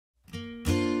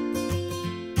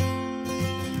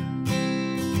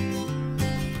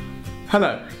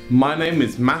Hello, my name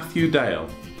is Matthew Dale,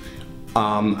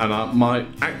 my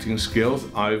acting skills,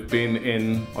 I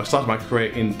started my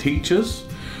career in Teachers,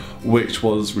 which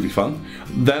was really fun.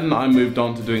 Then I moved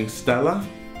on to doing Stella,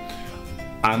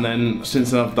 and then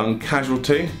since then I've done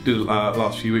Casualty, did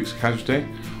last few weeks of Casualty.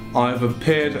 I've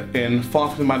appeared in Far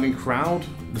From the Madding Crowd,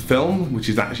 the film, which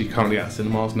is actually currently at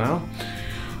cinemas now,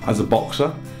 as a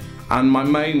boxer. And my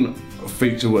main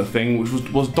feature thing, which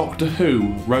was Doctor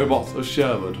Who, Robots of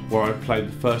Sherwood, where I played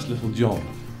the first Little John.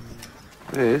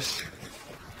 This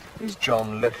is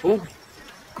John Little,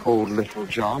 called Little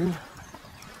John.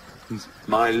 He's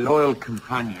my loyal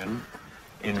companion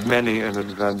in many an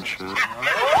adventure.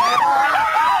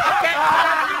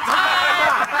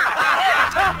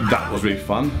 That was really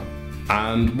fun.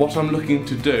 And what I'm looking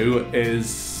to do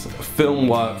is film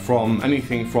work from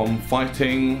anything from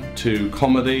fighting to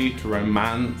comedy to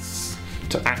romance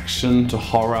to action to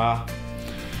horror,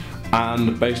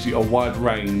 and basically a wide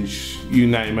range. You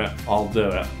name it, I'll do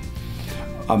it.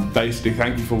 Basically,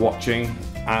 thank you for watching,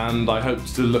 and I hope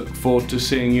to look forward to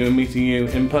seeing you and meeting you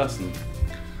in person.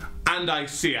 And I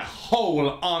see a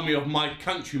whole army of my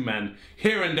countrymen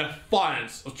here in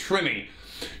defiance of Trini.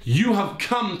 You have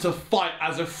come to fight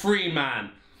as a free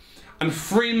man, and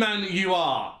free man you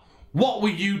are. What will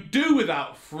you do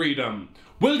without freedom?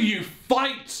 Will you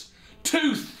fight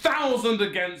 2,000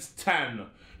 against 10?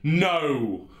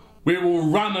 No, we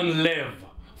will run and live.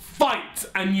 Fight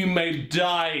and you may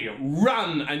die.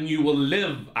 Run and you will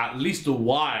live at least a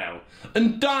while,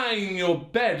 and die in your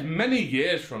bed many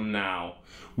years from now.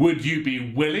 Would you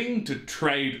be willing to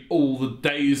trade all the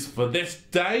days for this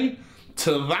day?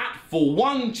 To that for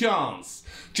one chance,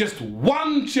 just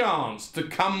one chance to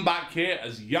come back here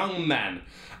as young men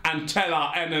and tell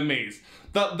our enemies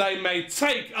that they may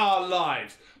take our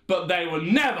lives, but they will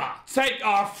never take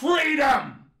our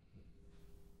freedom!